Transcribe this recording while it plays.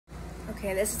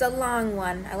Okay, this is a long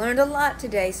one. I learned a lot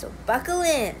today, so buckle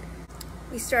in.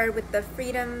 We started with the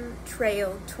Freedom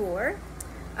Trail tour,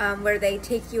 where they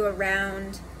take you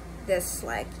around this,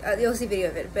 like, you'll see video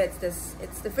of it, but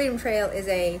it's the Freedom Trail is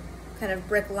a kind of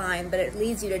brick line, but it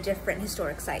leads you to different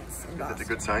historic sites in Boston. That's a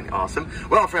good sign. Awesome.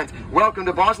 Well, friends, welcome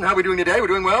to Boston. How are we doing today? We're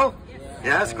doing well?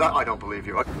 Yes? I don't believe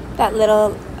you. That little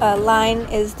line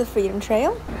is the Freedom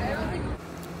Trail.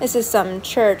 This is some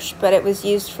church, but it was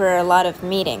used for a lot of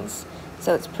meetings,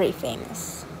 so it's pretty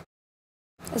famous.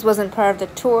 This wasn't part of the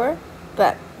tour,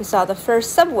 but we saw the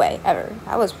first subway ever.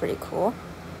 That was pretty cool.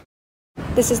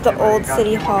 This is the old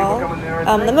City Hall.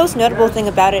 The most notable thing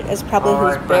about it is probably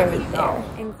who's buried there,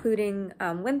 including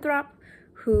Winthrop,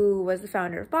 who was the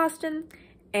founder of Boston,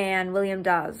 and William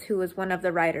Dawes, who was one of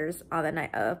the riders on the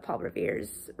night of Paul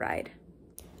Revere's ride.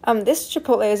 This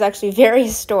Chipotle is actually very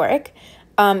historic.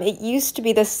 It used to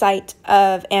be the site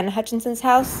of Anne Hutchinson's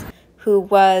house, who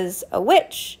was a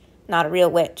witch, not a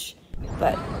real witch,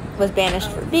 but was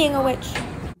banished for being a witch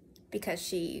because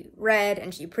she read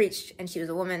and she preached and she was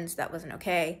a woman, so that wasn't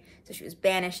okay. So she was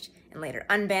banished and later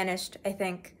unbanished, I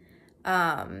think.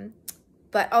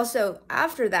 But also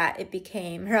after that,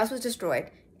 her house was destroyed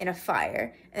in a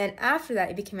fire. And then after that,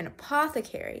 it became an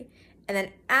apothecary. And then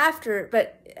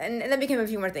and then became a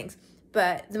few more things.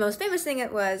 But the most famous thing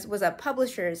it was a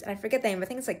publisher's, and I forget the name, I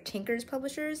think it's like Tinker's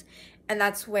Publishers, and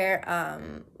that's where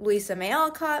Louisa May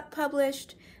Alcott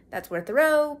published, that's where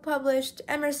Thoreau published,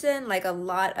 Emerson,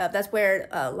 that's where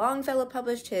Longfellow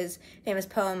published his famous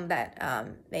poem that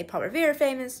made Paul Revere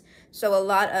famous. So a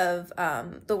lot of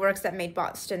the works that made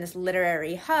Boston this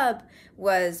literary hub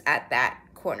was at that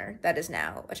corner that is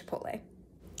now a Chipotle.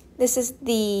 This is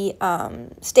the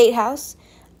State House.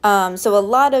 So a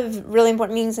lot of really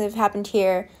important meetings have happened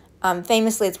here.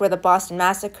 Famously, it's where the Boston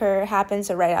Massacre happened,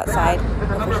 so right outside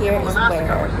over here is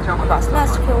where the Boston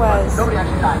Massacre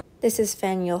was. This is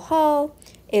Faneuil Hall.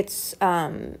 It's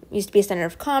used to be a center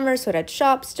of commerce, so it had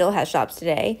shops, still has shops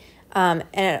today. And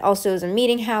it also is a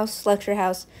meeting house, lecture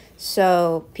house,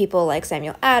 so people like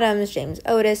Samuel Adams, James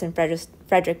Otis, and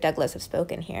Frederick Douglass have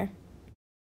spoken here.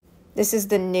 This is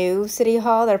the new City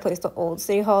Hall that replaced the old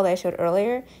City Hall that I showed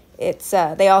earlier. It's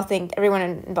everyone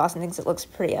in Boston thinks it looks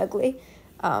pretty ugly,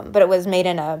 but it was made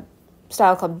in a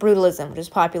style called brutalism, which was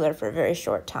popular for a very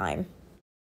short time.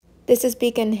 This is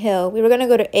Beacon Hill. We were going to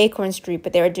go to Acorn Street,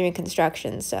 but they were doing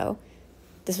construction, so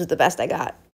this was the best I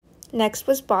got. Next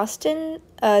was Boston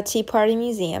Tea Party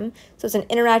Museum. So it's an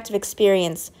interactive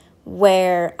experience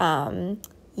where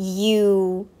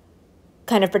you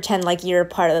kind of pretend like you're a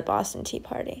part of the Boston Tea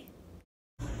Party.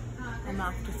 I'm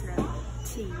off to throw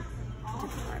tea to the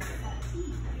party.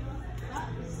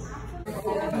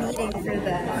 Meeting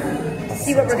to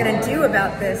see what we're gonna do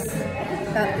about this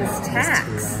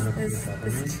tax,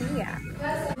 this tea act.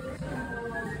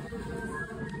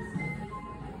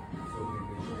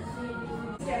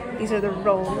 These are the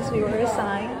roles we were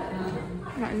assigned.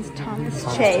 Martin's Thomas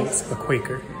Chase, a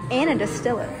Quaker, and a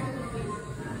distiller.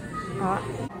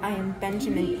 I am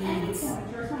Benjamin Eads.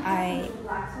 I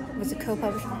was a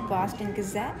co-publisher of the Boston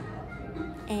Gazette,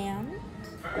 and...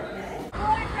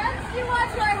 You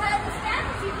watch where I had the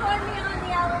status you poured me on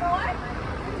the Eleanor.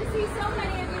 Good to see so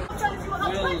many of you.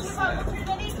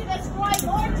 Opportunity to destroy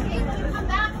more tea when you come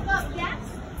back above decks.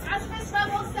 As Miss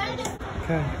Rebel said,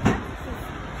 okay.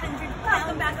 100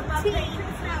 welcome back above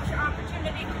patrons. Now's your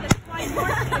opportunity to destroy more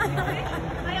tea.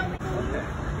 I only...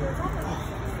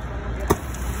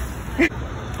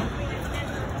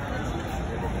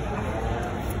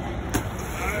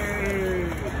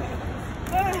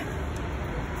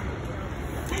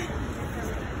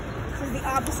 This is the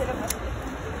opposite of it.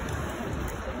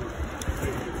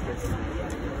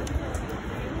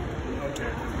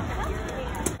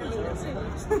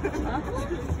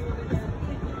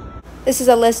 This is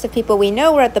a list of people we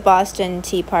know were at the Boston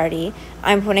Tea Party.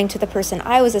 I'm pointing to the person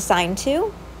I was assigned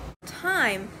to.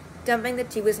 Time, dumping the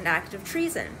tea was an act of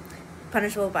treason,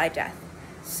 punishable by death.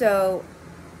 So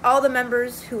all the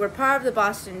members who were part of the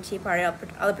Boston Tea Party, all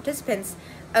the participants,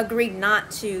 agreed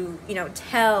not to,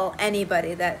 tell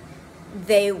anybody that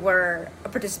they were a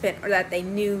participant or that they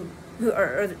knew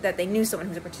or that they knew someone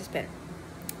who was a participant.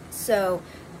 So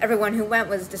everyone who went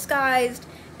was disguised,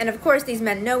 and of course these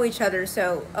men know each other,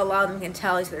 so a lot of them can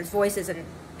tell each other's voices, and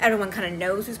everyone kind of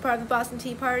knows who's part of the Boston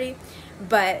Tea Party,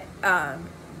 but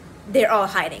they're all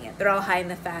hiding it. They're all hiding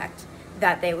the fact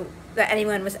that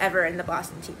anyone was ever in the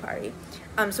Boston Tea Party.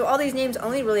 So all these names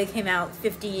only really came out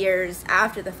 50 years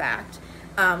after the fact,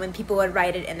 when people would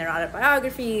write it in their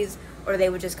autobiographies, or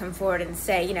they would just come forward and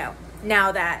say,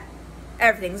 now that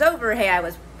everything's over, hey, I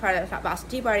was part of the Boston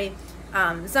Tea Party.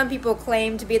 Some people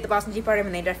claim to be at the Boston Tea Party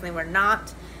when they definitely were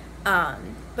not.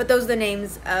 But those are the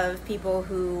names of people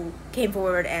who came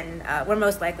forward and were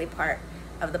most likely part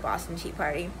of the Boston Tea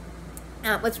Party.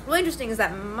 What's really interesting is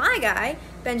that my guy,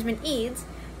 Benjamin Eads,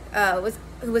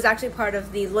 who was actually part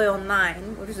of the Loyal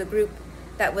Nine, which was a group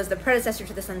that was the predecessor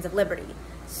to the Sons of Liberty.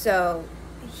 So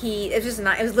it was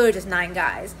literally just 9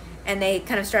 guys, and they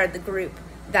kind of started the group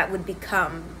that would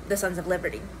become the Sons of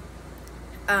Liberty.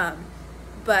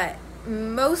 But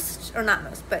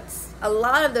a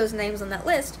lot of those names on that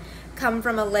list come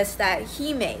from a list that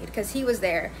he made, because he was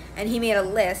there, and he made a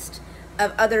list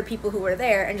of other people who were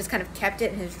there and just kind of kept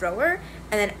it in his drawer,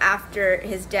 and then after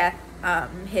his death,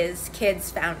 his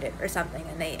kids found it or something,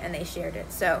 and they shared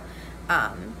it. So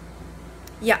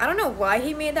yeah, I don't know why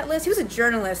he made that list. He was a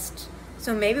journalist,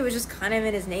 so maybe it was just kind of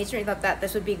in his nature. He thought that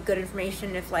this would be good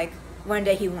information if, like, one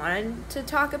day he wanted to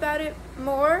talk about it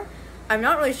more. I'm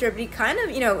not really sure, but he kind of,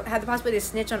 had the possibility to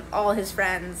snitch on all his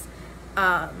friends.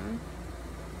 Yeah,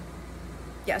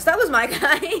 so that was my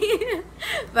guy.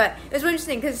 But it was really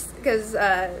interesting because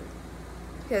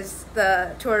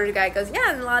the tour guy goes, yeah,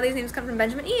 and a lot of these names come from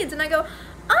Benjamin Eads. And I go,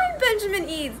 I'm Benjamin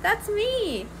Eads, that's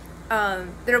me.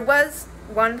 There was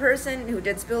one person who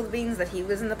did spill the beans that he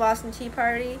was in the Boston Tea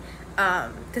Party,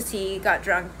 because he got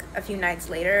drunk a few nights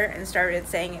later and started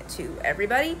saying it to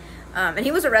everybody. And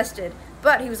he was arrested,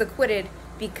 but he was acquitted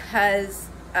because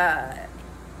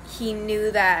he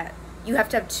knew that you have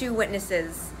to have 2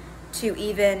 witnesses to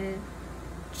even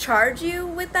charge you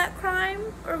with that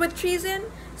crime or with treason.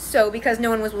 So because no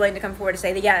one was willing to come forward to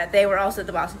say that, yeah, they were also at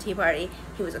the Boston Tea Party,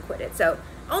 he was acquitted. So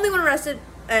only one arrested,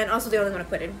 and also the only one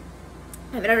acquitted.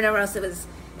 I mean, everyone else, it was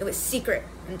secret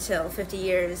until 50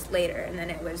 years later, and then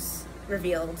it was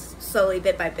revealed slowly,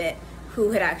 bit by bit,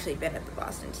 who had actually been at the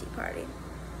Boston Tea Party.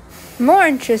 More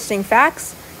interesting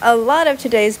facts: a lot of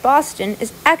today's Boston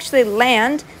is actually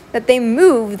land that they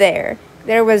moved there.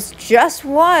 There was just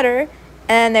water,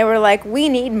 and they were like, we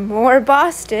need more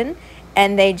Boston,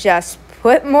 and they just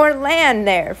put more land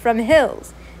there from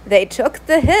hills. They took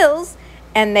the hills,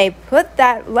 and they put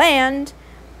that land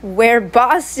where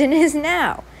Boston is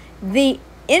now. The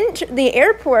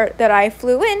airport that I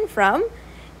flew in from,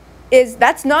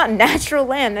 that's not natural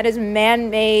land. That is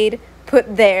man-made,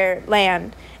 put there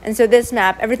land. And so this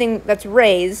map, everything that's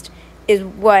raised is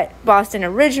what Boston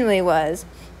originally was,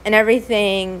 and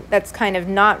everything that's kind of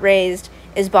not raised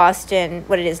is Boston,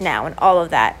 what it is now, and all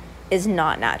of that is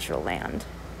not natural land.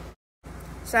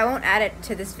 So I won't add it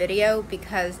to this video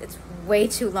because it's way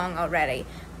too long already,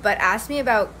 but ask me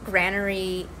about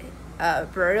Granary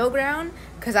burial ground,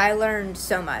 because I learned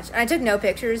so much. And I took no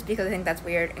pictures because I think that's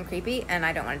weird and creepy and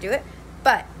I don't want to do it,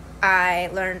 but I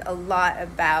learned a lot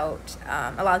about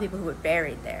a lot of people who were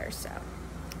buried there, so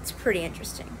it's pretty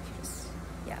interesting.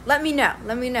 Let me know,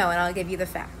 and I'll give you the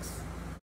facts.